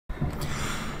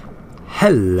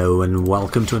Hello and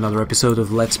welcome to another episode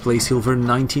of Let's Play Silver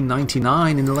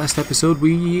 1999. In the last episode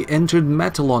we entered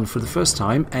Metalon for the first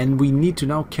time and we need to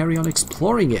now carry on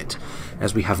exploring it,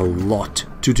 as we have a lot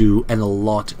to do and a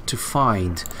lot to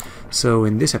find. So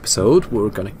in this episode we're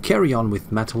gonna carry on with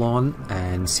Metalon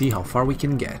and see how far we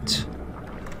can get.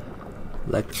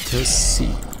 Let us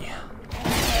see.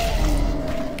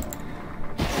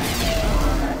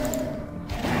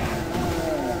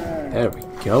 There we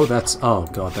go. That's, oh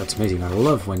god, that's amazing. I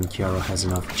love when Chiaro has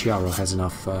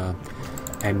enough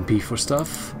MP for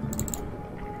stuff.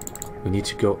 We need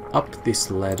to go up this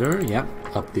ladder, yeah,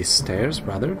 up these stairs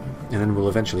rather, and then we'll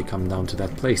eventually come down to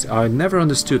that place. I never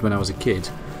understood when I was a kid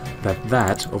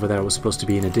that over there was supposed to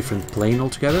be in a different plane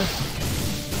altogether.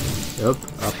 Up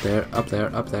there, up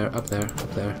there, up there, up there,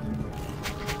 up there.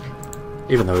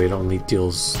 Even though it only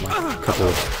deals like a couple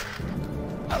of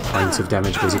points of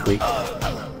damage basically.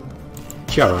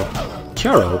 Chiaro?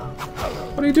 Chiaro?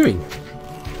 What are you doing?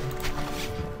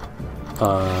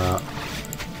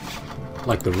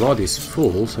 Like the rod is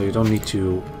full, so you don't need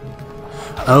to...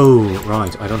 Oh,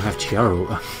 right, I don't have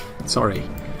Chiaro. Sorry.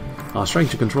 I was trying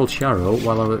to control Chiaro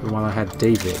while I had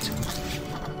David.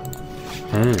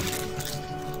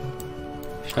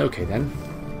 Okay then.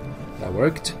 That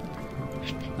worked.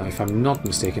 Now if I'm not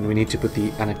mistaken, we need to put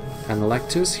the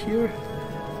Analectus here.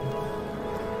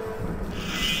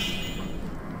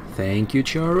 Thank you,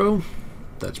 Chiaro.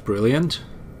 That's brilliant.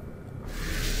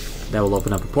 That will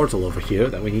open up a portal over here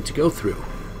that we need to go through.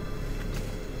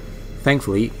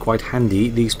 Thankfully, quite handy,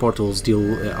 these portals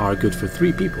are good for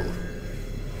 3 people.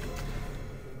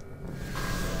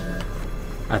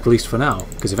 At least for now,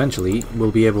 because eventually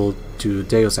we'll be able to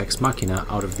Deus Ex Machina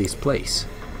out of this place.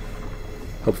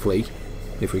 Hopefully,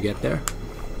 if we get there.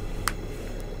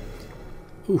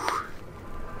 Ooh.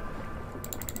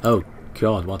 Oh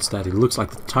god, what's that? It looks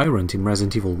like the Tyrant in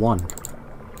Resident Evil 1.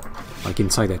 Like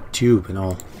inside that tube and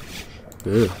all.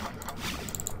 Ugh.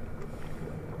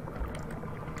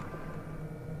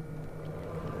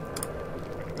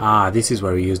 Ah, this is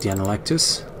where we use the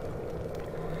Analectus.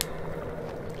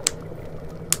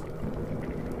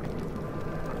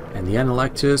 And the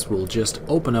Analectus will just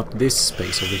open up this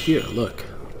space over here, look.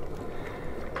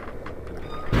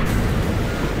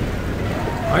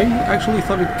 I actually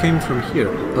thought it came from here.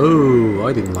 Oh,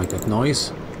 I didn't like that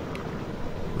noise.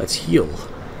 Let's heal.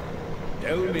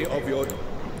 Tell me of your...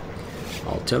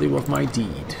 I'll tell you of my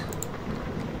deed.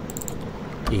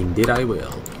 Indeed I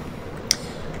will.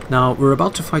 Now, we're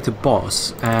about to fight a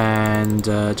boss, and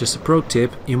just a pro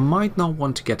tip, you might not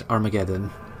want to get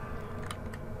Armageddon.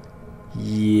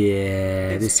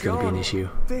 Yeah, this is gonna be an issue.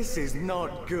 This is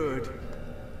not good.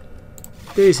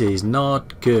 This is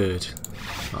not good.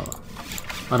 Oh.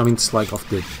 I don't mean to slag off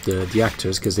the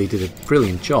actors, because they did a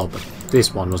brilliant job, but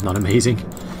this one was not amazing.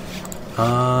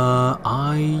 Yeah,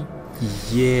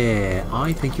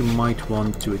 I think you might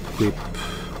want to equip...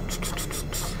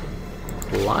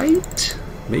 Light?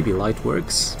 Maybe light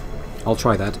works. I'll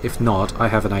try that. If not, I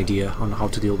have an idea on how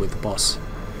to deal with the boss.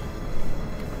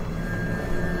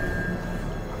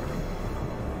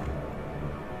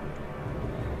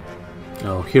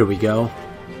 Oh, here we go.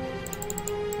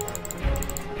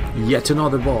 Yet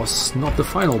another boss. Not the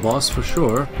final boss for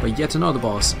sure, but yet another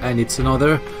boss. And it's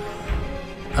another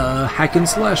hack and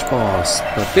slash boss.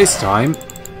 But this time,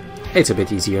 it's a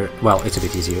bit easier. Well, it's a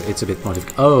bit easier. It's a bit more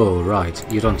difficult. Oh, right.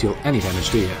 You don't deal any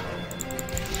damage, do you?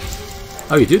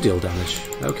 Oh, you do deal damage.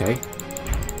 Okay.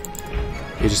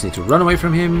 You just need to run away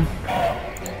from him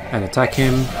and attack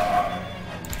him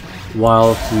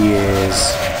while he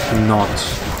is not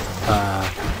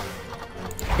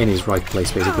in his right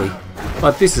place, basically.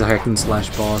 But this is a hack and slash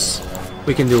boss.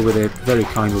 We can deal with it very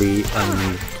kindly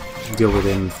and deal with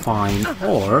him fine,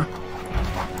 or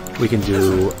we can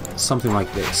do something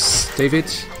like this. David,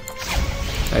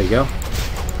 there you go.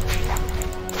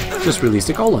 Just release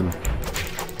the golem.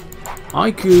 I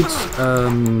could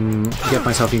get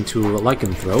myself into a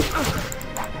lycanthrope,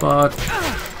 but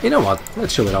you know what?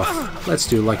 Let's show it off. Let's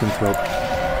do lycanthrope.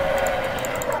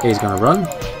 He's gonna run.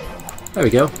 There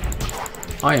we go.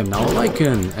 I am now a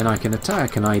Lycan, and I can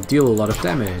attack, and I deal a lot of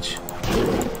damage.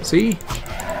 See?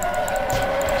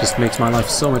 Just makes my life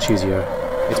so much easier.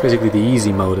 It's basically the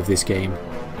easy mode of this game.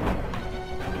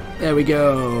 There we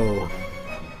go!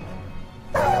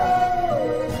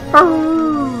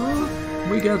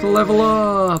 We get a level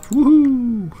up!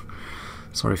 Woohoo!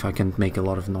 Sorry if I can't make a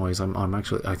lot of noise.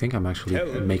 I think I'm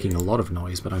actually making a lot of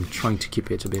noise, but I'm trying to keep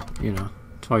it a bit, you know,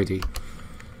 tidy.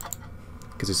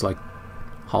 Because it's like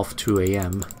 2:30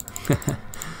 AM.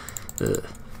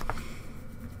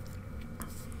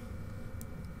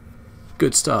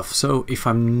 Good stuff. So, if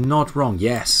I'm not wrong,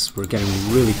 yes, we're getting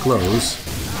really close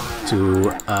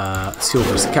to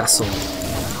Silver's castle.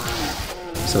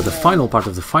 So the final part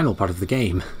of the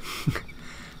game.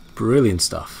 Brilliant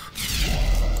stuff.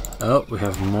 Oh, we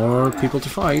have more people to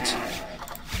fight.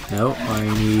 No, I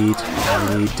need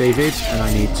David, and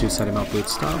I need to set him up with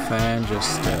stuff, and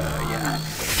just, yeah.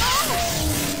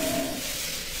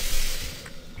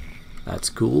 That's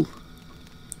cool.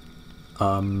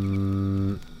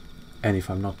 And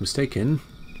if I'm not mistaken...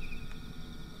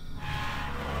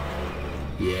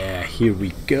 Yeah, here we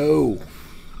go.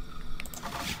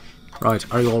 Right,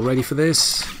 are you all ready for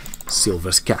this?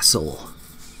 Silver's Castle.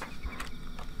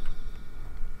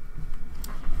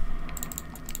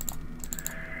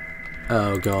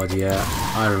 Oh god, yeah,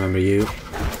 I remember you.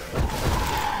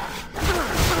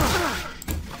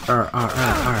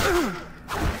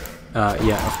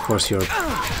 Yeah, of course you're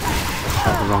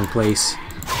at the wrong place.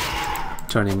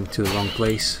 Turning to the wrong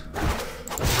place.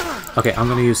 Okay, I'm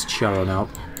gonna use Charo now.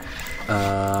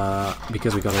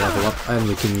 Because we gotta level up and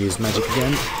we can use magic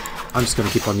again. I'm just gonna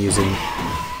keep on using...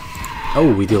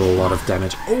 Oh, we deal a lot of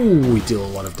damage. Oh, we deal a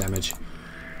lot of damage.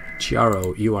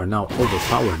 Charo, you are now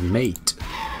overpowered, mate.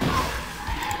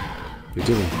 You're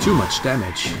dealing too much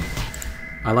damage.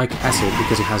 I like Acid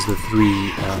because it has the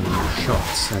 3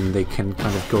 shots and they can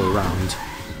kind of go around.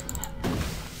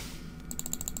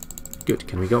 Good,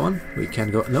 can we go on? We can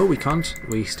go... No, we can't.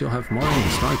 We still have more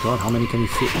enemies. My god, how many can we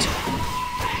fit?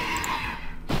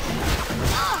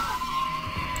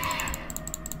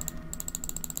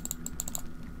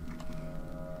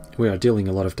 We are dealing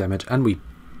a lot of damage and we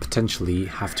potentially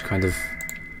have to kind of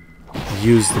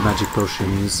use the magic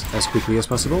potions as quickly as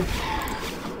possible.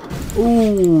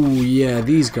 Ooh, yeah,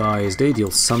 these guys, they deal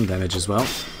some damage as well.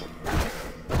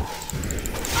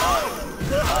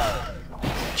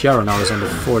 Chiara now is under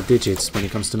 4 digits when it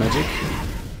comes to magic.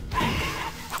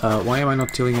 Why am I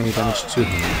not dealing any damage to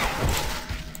him?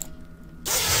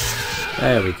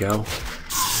 There we go.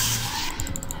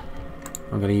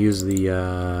 I'm gonna use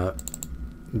the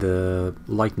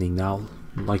lightning now.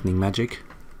 Lightning magic.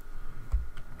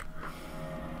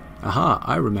 Aha,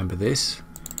 I remember this.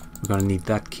 We're gonna need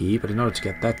that key, but in order to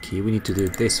get that key we need to do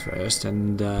this first,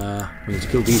 and we need to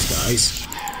kill these guys.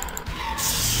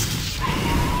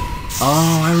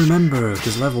 Oh, I remember,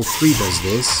 because level 3 does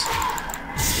this.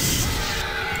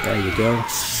 There you go.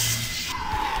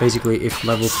 Basically, if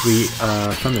level 3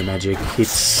 thunder magic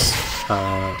hits,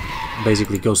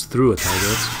 basically goes through a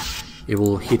target, it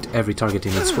will hit every target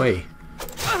in its way.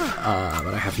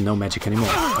 But I have no magic anymore.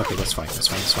 Okay, that's fine, that's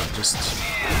fine, that's fine. Just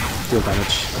deal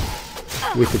damage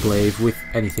with the glaive, with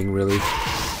anything really.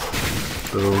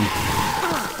 Boom.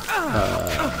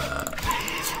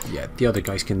 Yeah, the other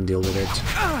guys can deal with it.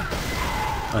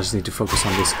 I just need to focus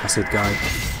on this acid guy.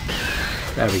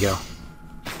 There we go.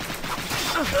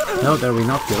 No, there we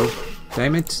not go.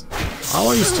 Damn it. How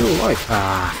are you still alive?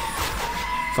 Ah,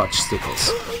 fudge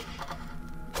stickles.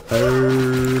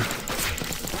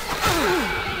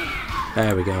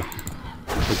 There we go.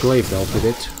 The glaive dealt with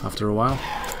it after a while.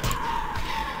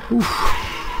 Oof.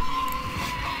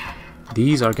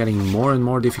 These are getting more and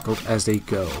more difficult as they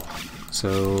go.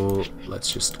 So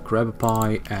let's just grab a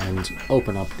pie and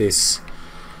open up this.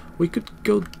 We could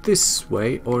go this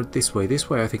way or this way. This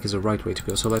way I think is the right way to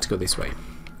go, so let's go this way.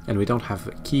 And we don't have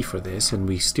a key for this, and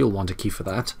we still want a key for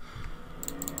that,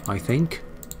 I think.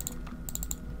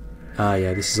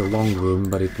 Yeah, this is a long room,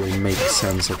 but it will make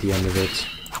sense at the end of it.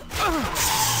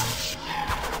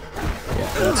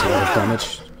 Yeah, that's a lot of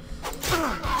damage.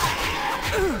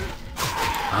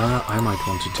 I might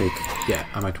want to take... Yeah,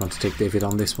 I might want to take David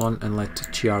on this one and let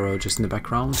Chiaro just in the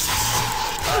background.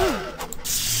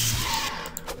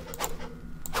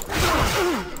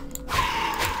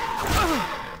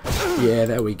 Yeah,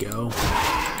 there we go.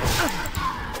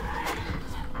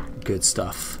 Good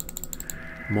stuff.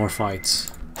 More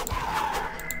fights.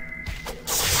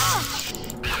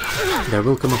 There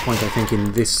will come a point, I think,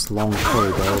 in this long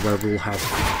corridor where we'll have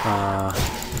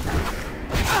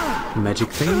magic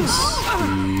things.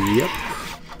 Yep.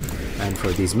 And for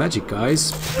these magic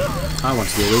guys, I want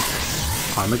to deal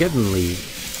with Armageddon League.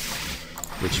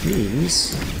 Which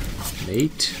means...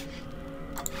 mate...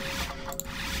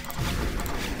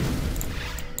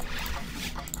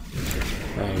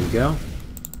 There you go.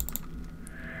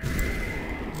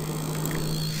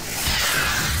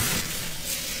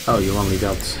 Oh, you only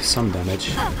dealt some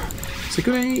damage.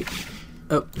 Sakune!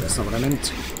 Oh, that's not what I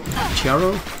meant.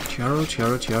 Chiaro? Chiaro.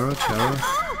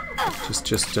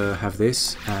 Just have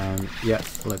this, and yeah,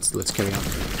 let's carry on.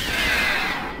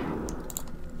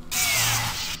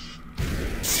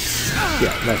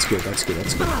 Yeah, that's good. We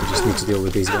just need to deal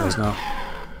with these guys now.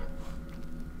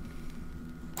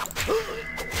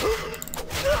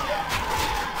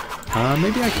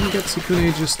 Maybe I can get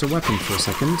Sukune just a weapon for a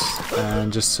second,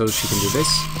 and just so she can do this.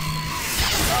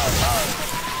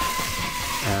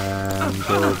 And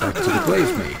go back to the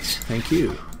glaive mate. Thank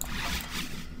you.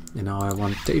 And now I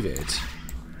want David.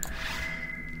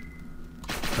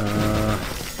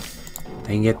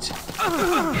 Dang it.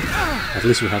 At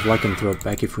least we have Lycanthrope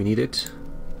back if we need it.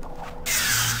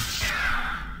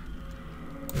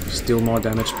 Still more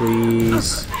damage,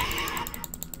 please.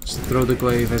 Just throw the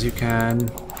glaive as you can.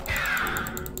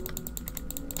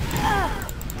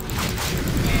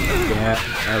 Yeah,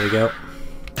 there we go.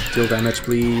 Still damage,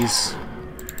 please.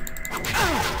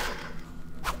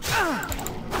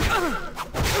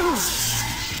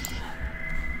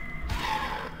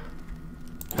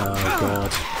 Oh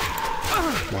god.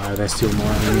 Why are there still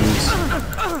more enemies?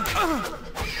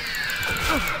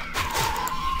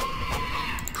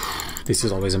 This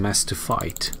is always a mess to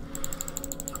fight.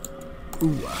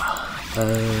 Ooh.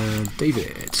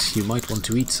 David, you might want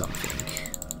to eat something.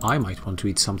 I might want to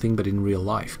eat something, but in real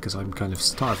life, because I'm kind of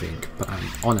starving, but I'm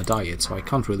on a diet, so I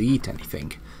can't really eat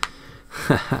anything.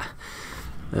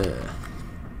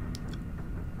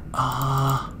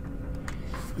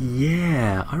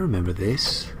 Yeah, I remember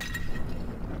this.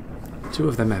 Two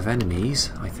of them have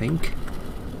enemies, I think.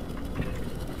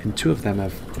 And two of them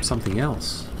have something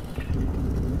else.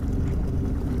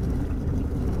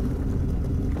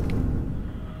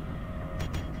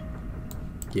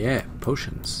 Yeah,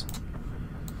 potions.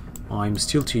 I'm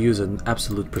still to use an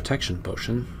absolute protection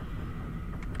potion,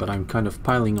 but I'm kind of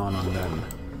piling on them.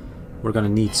 We're gonna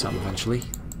need some eventually.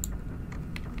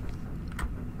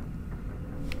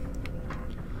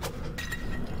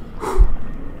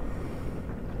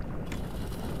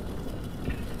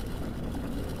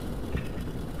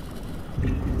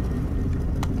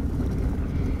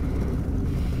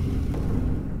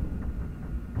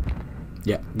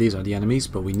 Yeah, these are the enemies,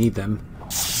 but we need them.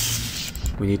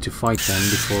 We need to fight them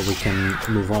before we can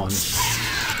move on.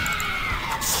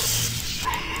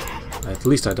 At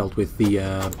least I dealt with the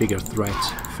bigger threat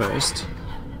first.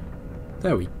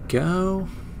 There we go.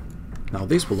 Now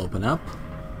this will open up.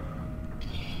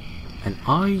 And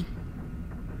I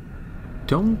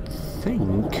don't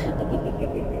think...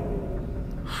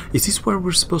 Is this where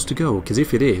we're supposed to go? Because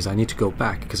if it is, I need to go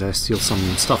back, because I have still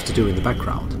some stuff to do in the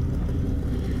background.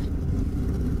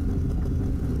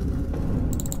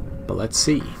 But let's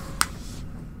see.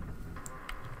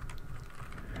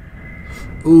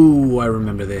 Ooh, I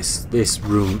remember this. This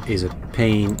room is a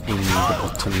pain in the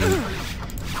bottom.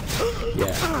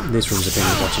 Yeah, this room's a pain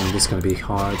in the bottom. This is going to be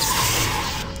hard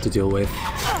to deal with.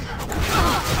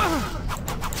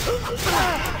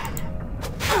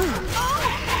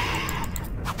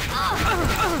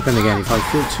 Then again, if I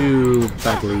feel too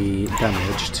badly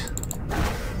damaged...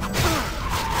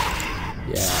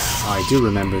 Yeah, I do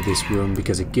remember this room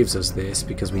because it gives us this,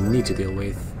 because we need to deal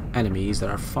with enemies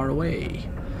that are far away.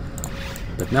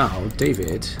 But now,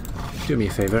 David, do me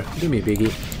a favor, do me a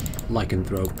biggie,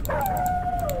 Lycanthrope.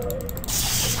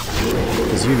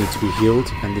 Because you need to be healed,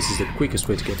 and this is the quickest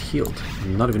way to get healed.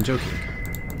 I'm not even joking.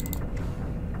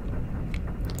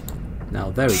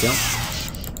 Now, there we go.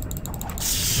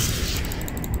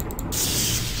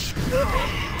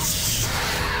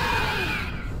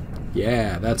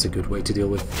 Yeah, that's a good way to deal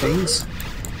with things.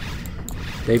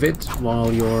 David,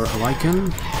 while you're a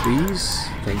Lycan, please.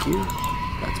 Thank you.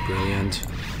 That's brilliant.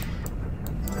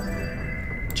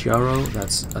 Chiaro,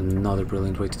 that's another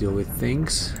brilliant way to deal with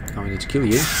things. Now I need to kill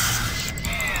you.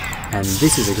 And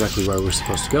this is exactly where we're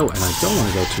supposed to go, and I don't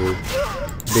want to go to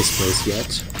this place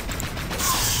yet.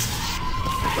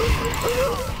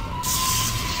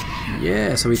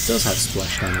 Yeah, so it does have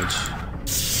splash damage.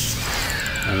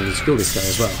 And we need to kill this guy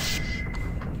as well.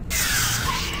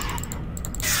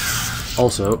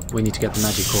 Also, we need to get the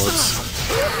magic cords.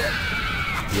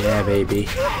 Yeah, baby.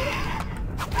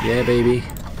 Yeah, baby.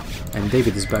 And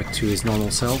David is back to his normal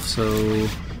self, so...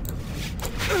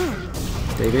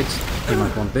 David, you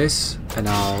might want this. And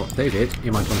now, David,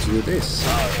 you might want to do this.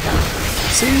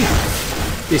 See?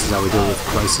 This is how we deal with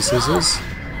crises.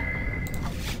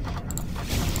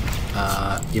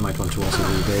 You might want to also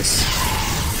do this.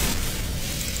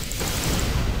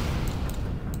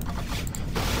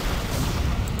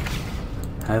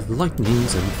 Have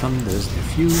lightnings and thunders, their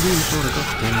fury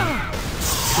forgot them.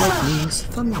 Lightnings,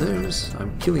 thunders,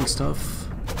 I'm killing stuff.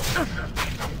 I'm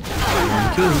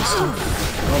killing stuff.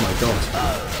 Oh my god.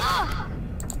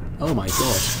 Oh my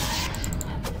god.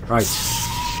 Right.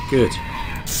 Good.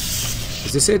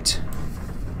 Is this it?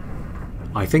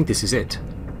 I think this is it.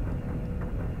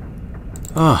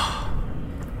 Ah.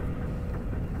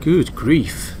 Good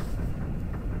grief.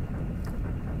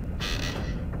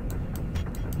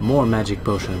 More magic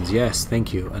potions, yes,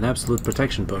 thank you. An absolute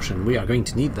protection potion, we are going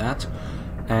to need that.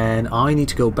 And I need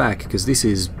to go back, because this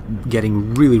is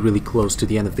getting really close to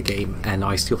the end of the game, and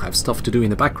I still have stuff to do in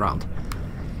the background.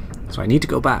 So I need to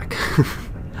go back.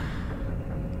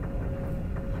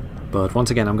 But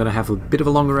once again, I'm going to have a bit of a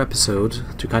longer episode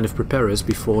to kind of prepare us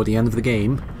before the end of the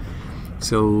game.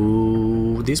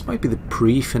 So this might be the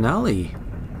pre-finale.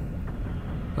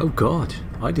 Oh god,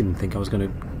 I didn't think I was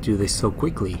going to do this so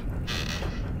quickly.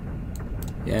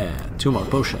 Yeah, 2 more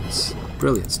potions.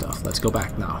 Brilliant stuff. Let's go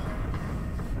back now.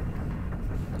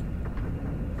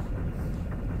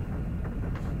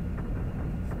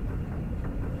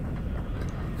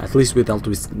 At least we dealt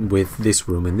with this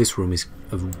room, and this room is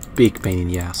a big pain in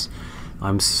the ass.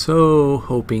 I'm so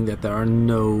hoping that there are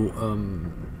no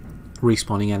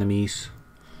respawning enemies.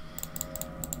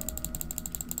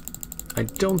 I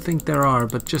don't think there are,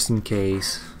 but just in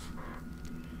case.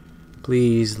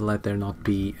 Please let there not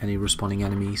be any respawning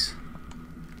enemies.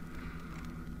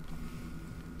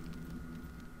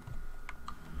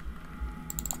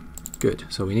 Good,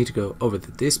 so we need to go over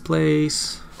to this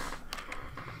place.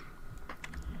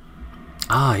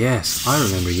 Ah, yes, I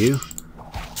remember you.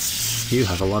 You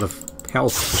have a lot of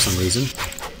health for some reason.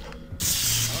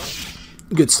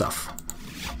 Good stuff.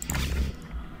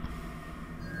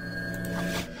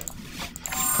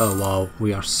 Oh wow,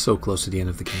 we are so close to the end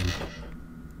of the game.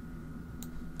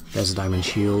 There's a diamond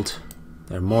shield.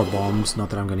 There are more bombs, not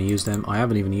that I'm going to use them. I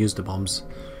haven't even used the bombs.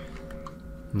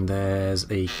 And there's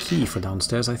a key for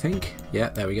downstairs, I think.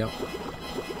 Yeah, there we go.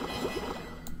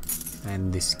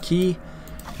 And this key.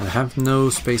 And I have no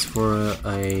space for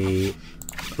a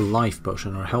life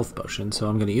potion or health potion, so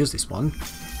I'm going to use this one.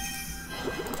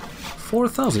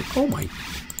 4,000. Oh my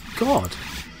god.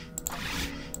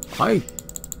 I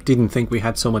didn't think we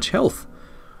had so much health.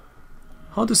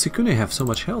 How does Sukune have so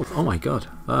much health? Oh my god.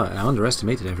 I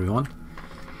underestimated everyone.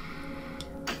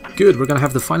 Good, we're going to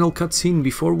have the final cutscene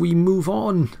before we move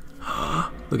on.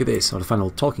 Look at this, or the final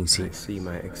talking scene. I see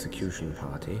my execution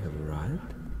party have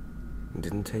arrived. It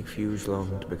didn't take Fuge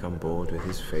long to become bored with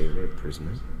his favorite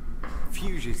prisoner.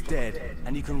 Fuge is dead,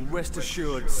 and you can rest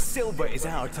assured Silver is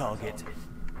our target.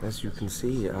 As you can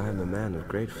see, I am a man of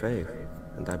great faith,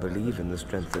 and I believe in the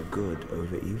strength of good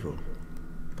over evil.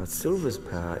 But Silver's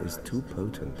power is too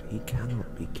potent. He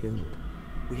cannot be killed.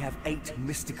 We have 8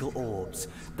 mystical orbs.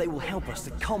 They will help us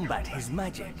to combat his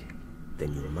magic.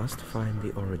 Then you must find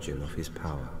the origin of his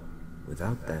power.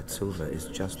 Without that, Silver is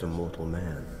just a mortal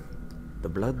man. The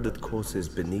blood that courses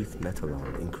beneath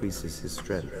Metalon increases his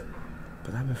strength,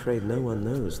 but I'm afraid no one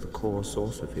knows the core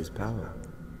source of his power.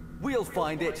 We'll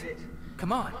find it.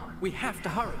 Come on, we have to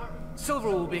hurry. Silver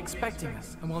will be expecting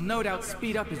us, and will no doubt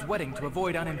speed up his wedding to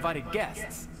avoid uninvited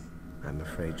guests. I'm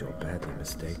afraid you're badly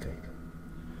mistaken.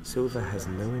 Silver has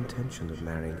no intention of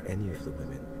marrying any of the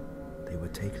women. They were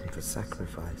taken for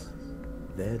sacrifice.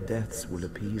 Their deaths will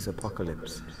appease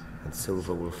Apocalypse, and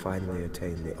Silver will finally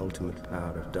attain the ultimate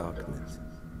power of darkness.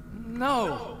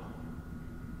 No!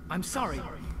 I'm sorry,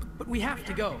 but we have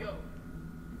to go.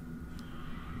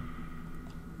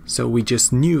 So we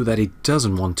just knew that he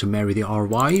doesn't want to marry our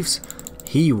wives.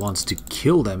 He wants to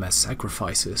kill them as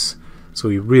sacrifices. So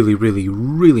we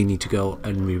really need to go,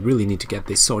 and we really need to get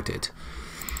this sorted.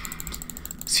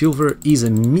 Silver is a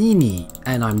meanie,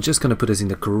 and I'm just gonna put us in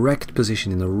the correct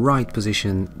position, in the right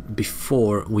position,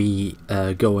 before we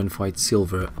go and fight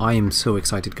Silver. I am so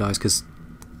excited, guys, because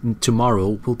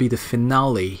tomorrow will be the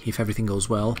finale, if everything goes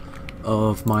well,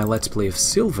 of my Let's Play of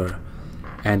Silver.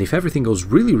 And if everything goes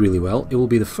really well, it will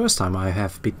be the first time I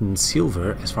have beaten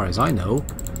Silver, as far as I know,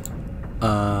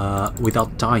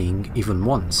 without dying even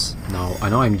once. Now, I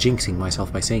know I'm jinxing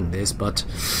myself by saying this, but,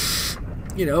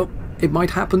 you know, it might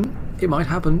happen. It might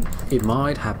happen. It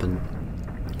might happen.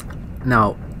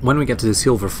 Now, when we get to the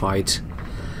Silver fight,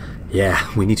 yeah,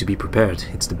 we need to be prepared.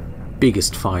 It's the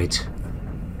biggest fight,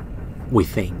 we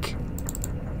think.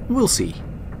 We'll see.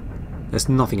 There's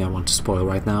nothing I want to spoil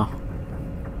right now.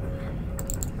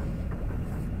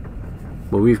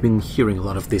 But we've been hearing a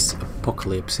lot of this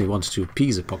Apocalypse. He wants to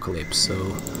appease Apocalypse, so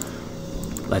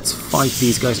let's fight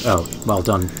these guys. Oh, well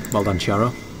done,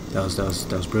 Charo. That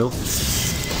was brilliant.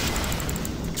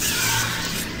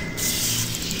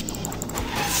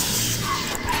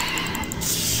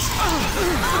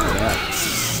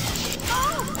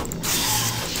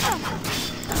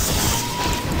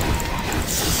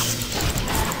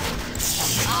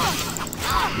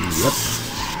 Yep.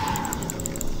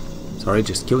 Sorry,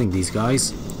 just killing these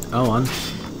guys. Oh, on.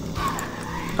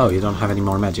 Oh, you don't have any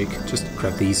more magic. Just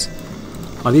grab these.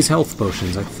 Are these health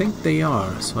potions? I think they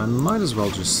are, so I might as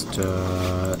well just...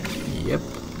 Yep.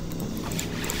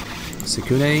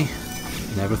 Sukune.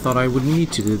 Never thought I would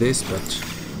need to do this, but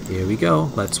here we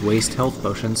go. Let's waste health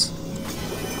potions.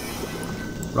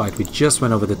 Right, we just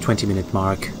went over the 20-minute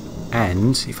mark,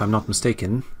 and, if I'm not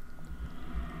mistaken,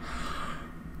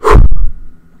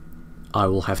 I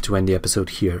will have to end the episode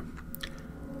here.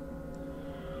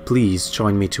 Please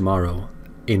join me tomorrow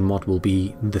in what will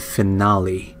be the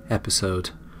finale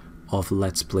episode of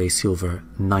Let's Play Silver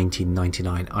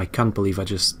 1999. I can't believe I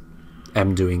just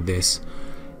am doing this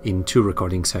in 2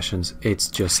 recording sessions. It's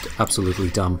just absolutely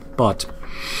dumb, but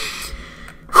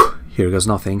here goes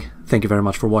nothing. Thank you very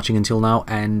much for watching until now,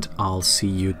 and I'll see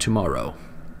you tomorrow.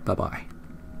 Bye bye.